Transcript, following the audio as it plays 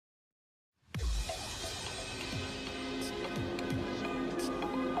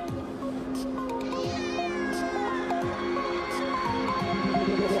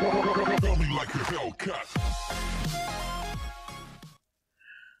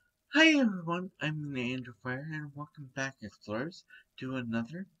Hi everyone, I'm the Angelfire and welcome back explorers to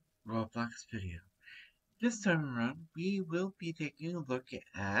another Roblox video. This time around we will be taking a look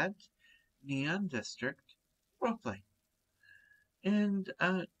at Neon District Roleplay and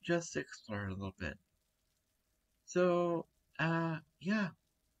just explore a little bit. So yeah,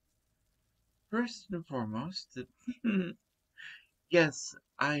 first and foremost, yes,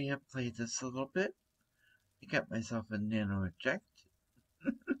 I have played this a little bit. I got myself a nano eject.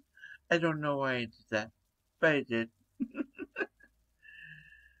 I don't know why I did that, but I did.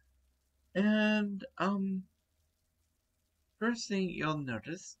 And first thing you'll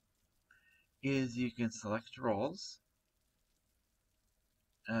notice is you can select roles,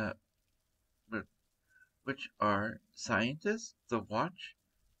 uh, which are scientist, the watch,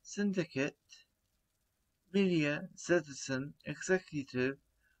 syndicate, media, citizen, executive,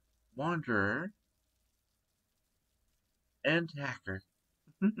 wanderer, and hacker.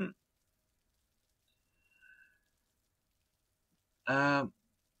 um,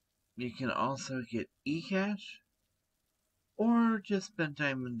 you can also get eCash or just spend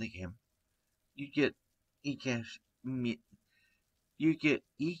time in the game. You get eCash. You get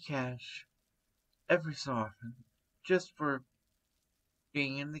eCash every so often just for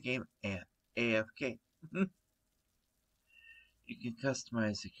being in the game at AFK. You can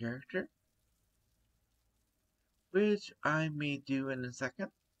customize the character, which I may do in a second.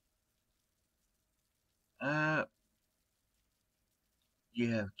 Uh, you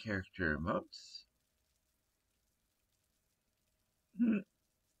have character emotes.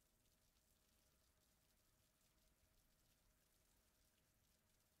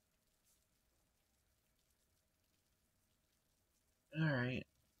 Alright.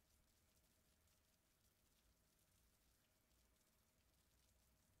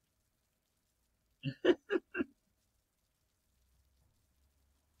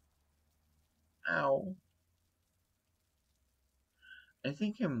 Ow. I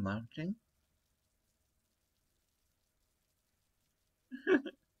think I'm mounting.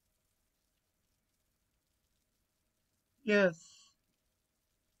 Yes.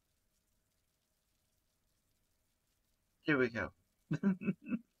 Here we go.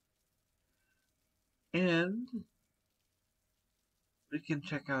 And we can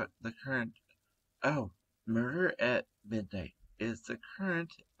check out the current. Oh, Murder at Midnight is the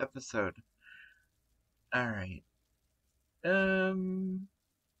current episode. Alright. Um.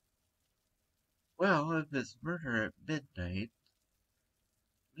 Well, if it's Murder at Midnight,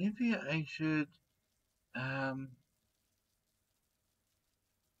 maybe I should. Um.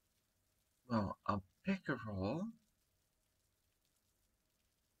 Well, I'll pick a role.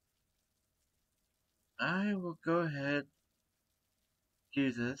 I will go ahead,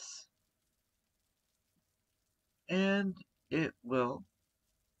 do this, and it will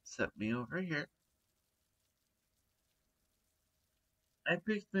set me over here. I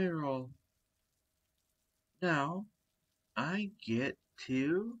picked my role. Now I get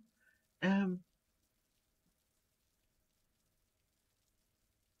to um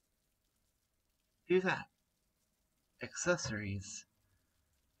do that. Accessories.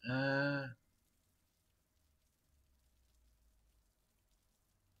 Uh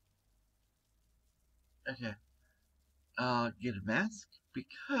okay. I'll get a mask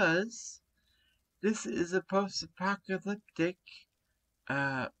because this is a post-apocalyptic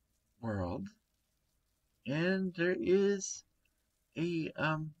uh world and there is a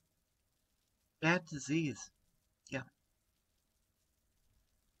bad disease. Yeah.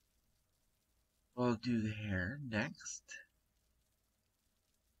 We'll do the hair next.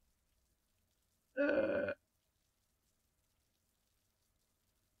 Uh,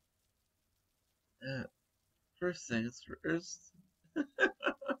 uh first things first.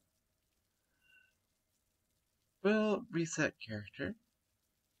 We'll reset character.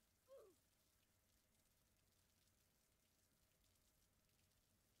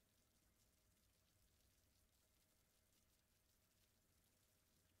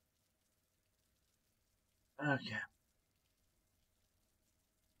 Okay.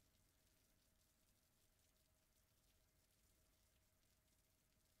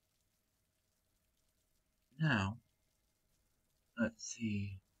 Now, let's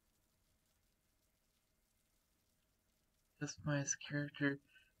see. Customize character.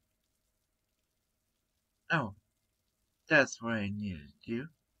 Oh, that's what I needed to do.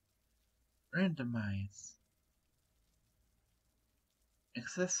 Randomize.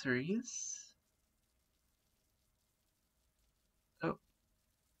 Accessories. Oh,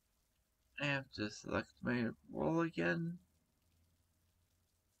 I have to select my role again.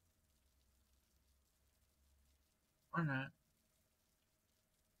 Or not.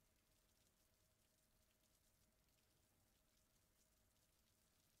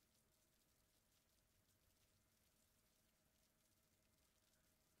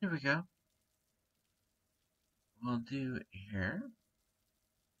 Here we go. We'll do here.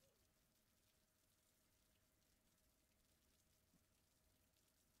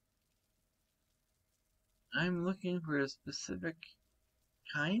 I'm looking for a specific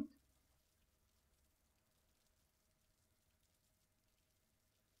kind.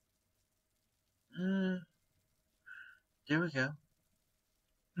 There we go.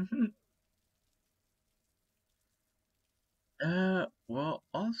 We'll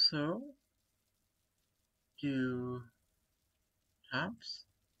also do tops.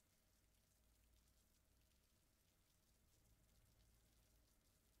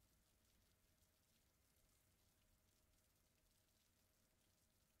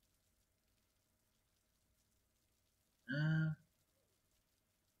 Uh,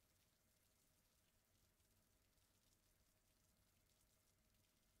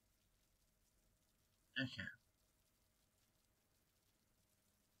 okay.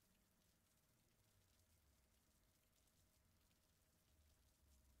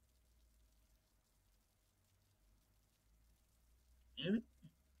 Maybe.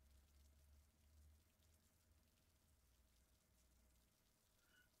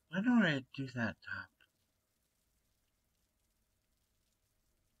 Why don't I do that top?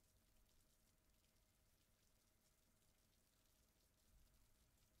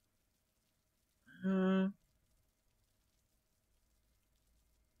 Uh,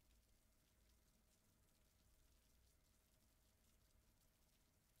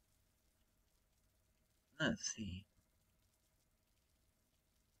 let's see.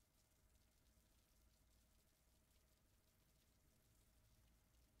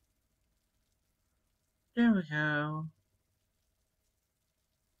 There we go.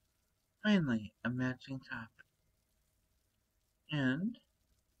 Finally, a matching top. And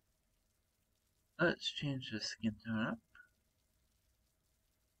let's change the skin tone up.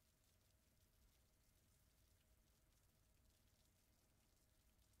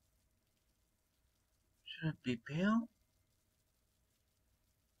 Should it be pale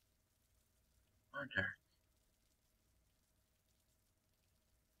or dark?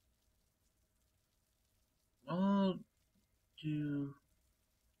 We'll do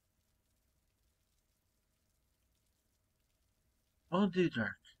we'll do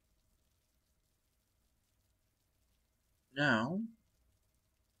dark. Now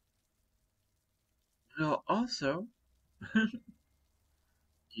we'll also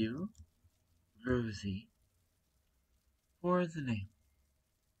do Rosie for the name.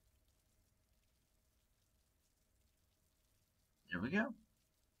 There we go.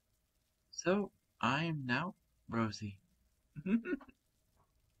 So I am now Rosie.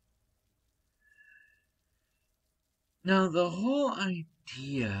 Now the whole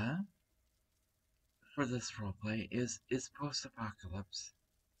idea for this roleplay is post-apocalypse.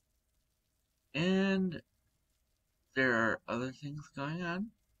 And there are other things going on.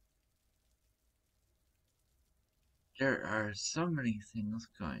 There are so many things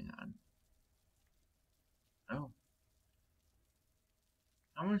going on. Oh.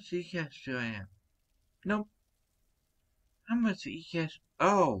 How much e-cash do I have? Nope. How much e-cash?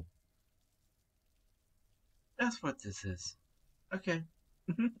 Oh. That's what this is. Okay.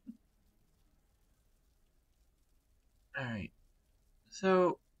 Alright.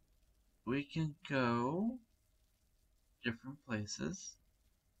 So, we can go different places.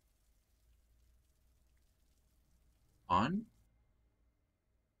 On.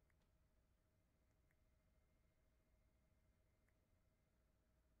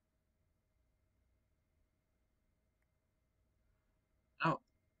 Oh.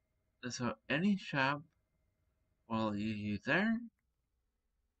 So, any shop will lead you there.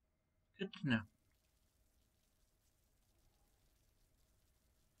 Good to know.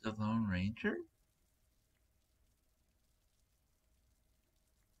 The Lone Ranger?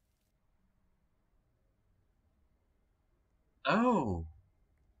 Oh.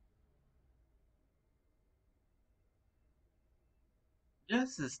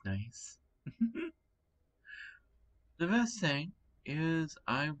 This is nice. The best thing is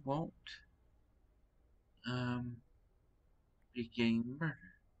I won't um be getting murdered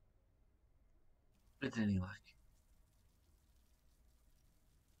with any luck.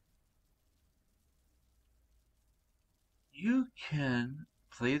 You can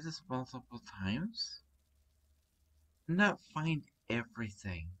play this multiple times and not find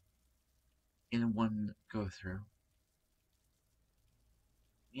everything in one go through.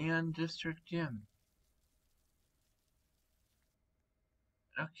 And District Gym.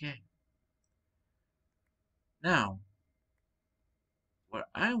 Okay. Now, what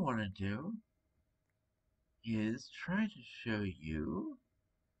I want to do is try to show you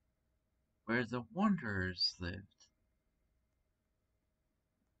where the wanderers lived.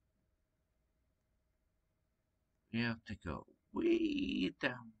 We have to go way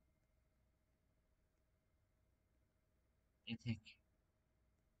down, I think.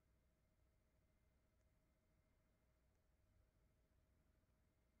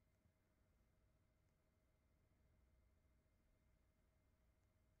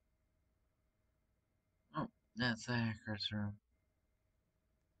 Oh, that's the hacker's room.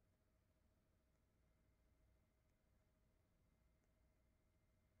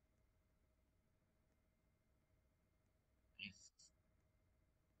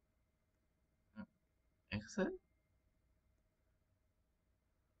 Exit?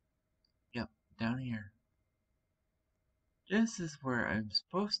 Yep, down here. This is where I'm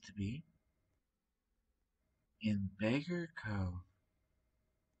supposed to be, in Beggar Cove.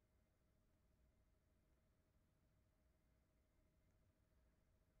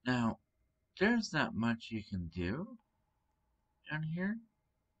 Now, there's not much you can do down here.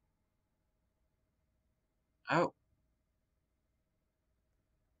 Oh,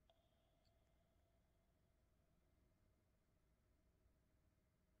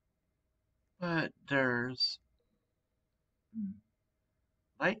 but there's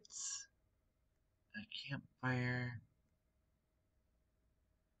lights, a campfire.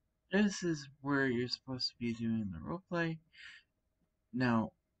 This is where you're supposed to be doing the roleplay.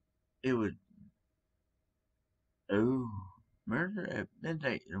 Now, it would. Oh, murder at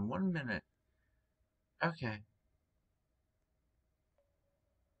midnight in 1 minute. Okay,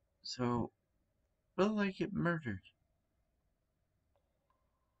 so will I get murdered?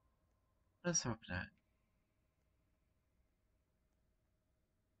 Let's hope not.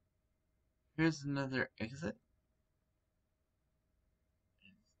 Here's another exit. I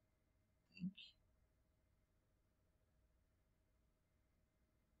think.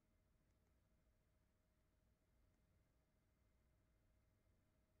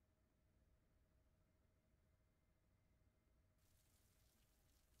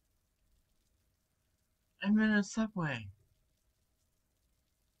 I'm in a subway.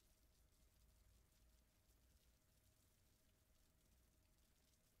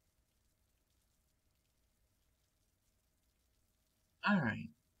 Alright,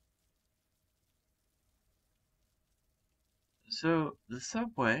 so the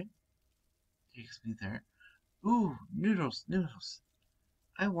subway takes me there. Ooh, noodles, noodles.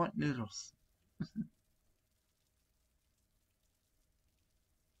 I want noodles.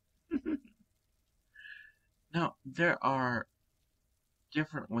 Now, there are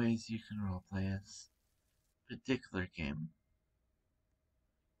different ways you can roleplay this particular game.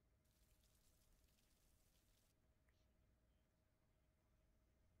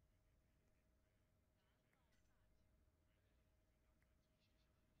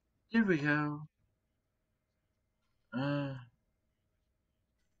 Here we go. Uh,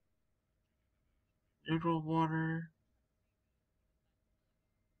 noodle water.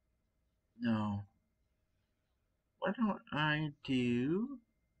 No. Why don't I do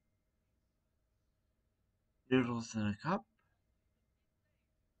noodles in a cup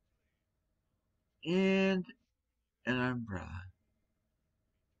and an umbrella?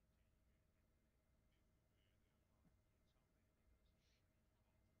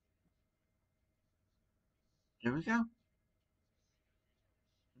 There we go.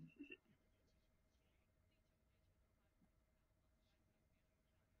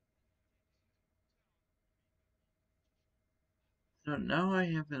 So now I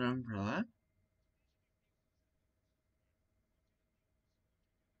have an umbrella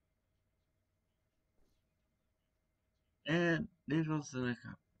and noodles in a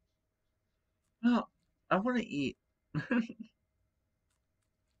cup. Well, I want to eat.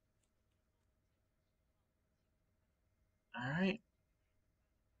 Alright.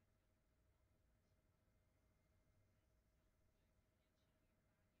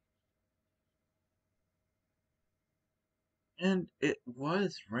 And it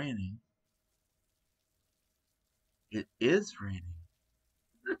was raining. It is raining.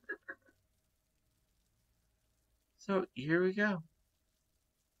 So here we go.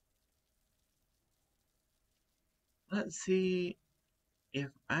 Let's see if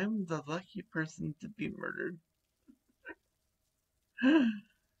I'm the lucky person to be murdered.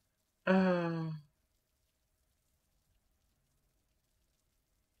 uh,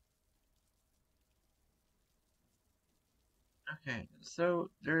 okay, so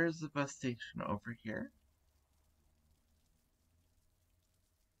there's a bus station over here.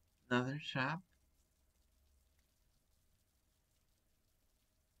 Another shop.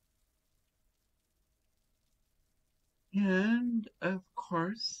 And, of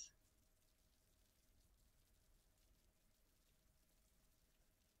course,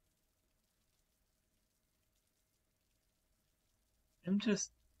 I'm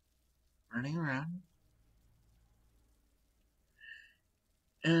just running around.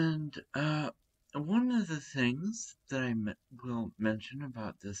 And one of the things that I will mention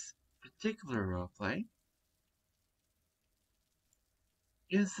about this particular roleplay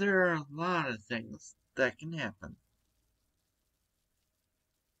is there are a lot of things that can happen.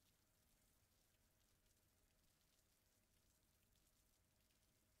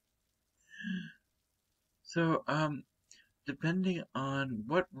 So, depending on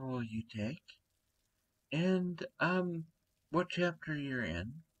what role you take and what chapter you're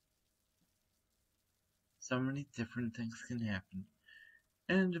in, so many different things can happen.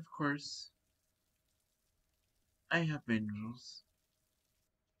 And of course, I have angels.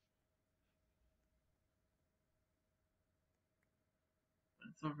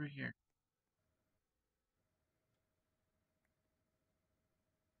 It's over here.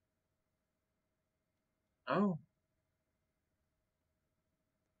 Oh.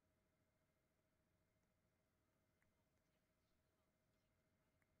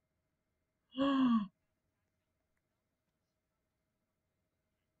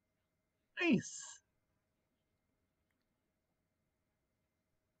 Nice.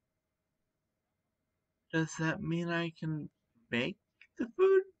 Does that mean I can bake the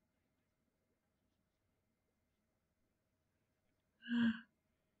food?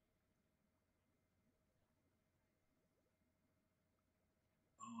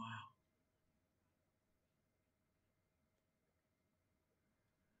 Oh, wow.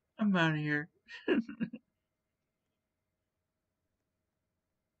 I'm out of here.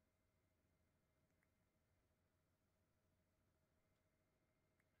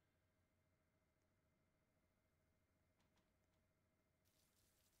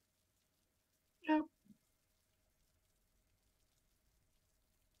 Yep.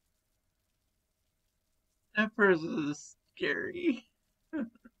 That person is scary.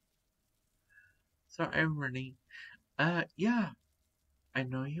 So I'm running. Yeah. I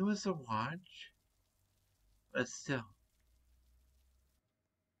know he was a watch, but still.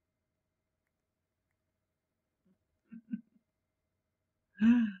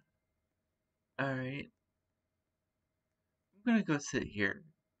 Alright. I'm gonna go sit here.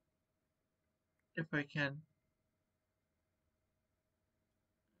 If I can.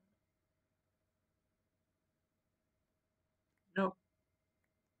 Nope.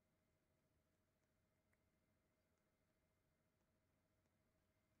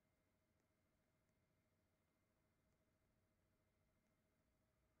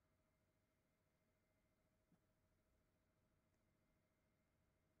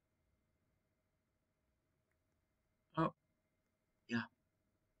 Oh, yeah.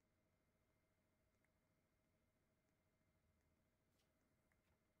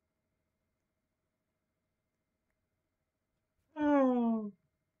 Oh.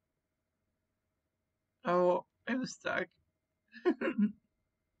 Oh, I'm stuck.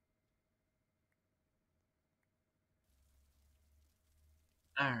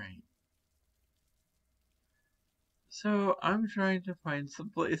 Alright. So I'm trying to find some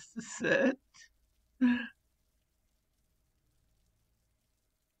place to sit.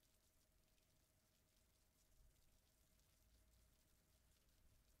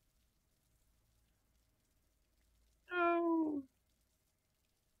 No.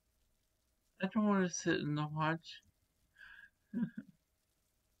 I don't want to sit in the watch.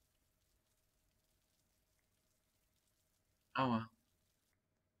 Oh well.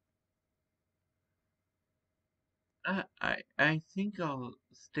 I think I'll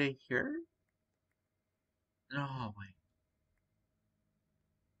stay here in the hallway.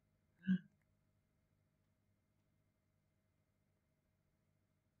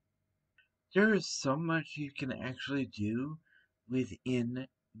 There is so much you can actually do within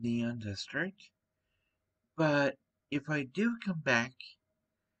Neon District, but if I do come back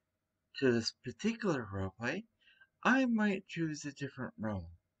to this particular roleplay, I might choose a different role.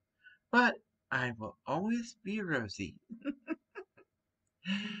 But I will always be Rosie.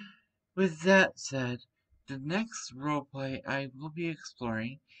 With that said, the next roleplay I will be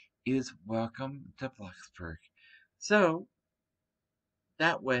exploring is Welcome to Bloxburg. So,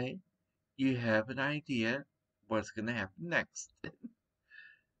 that way, you have an idea what's going to happen next.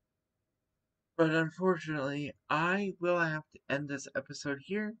 But unfortunately, I will have to end this episode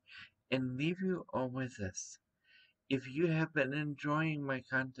here and leave you all with this. If you have been enjoying my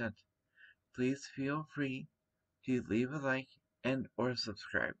content, please feel free to leave a like and or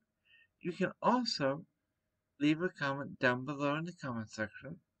subscribe. You can also leave a comment down below in the comment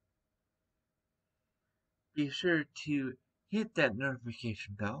section. Be sure to hit that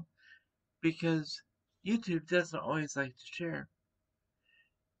notification bell because YouTube doesn't always like to share.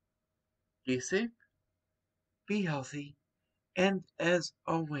 Be safe, be healthy, and as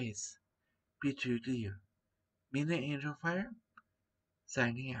always, be true to you. Mena Angelfire,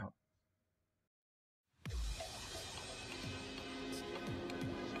 signing out.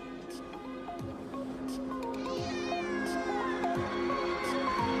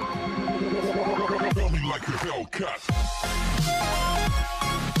 Feel me like a Hellcat.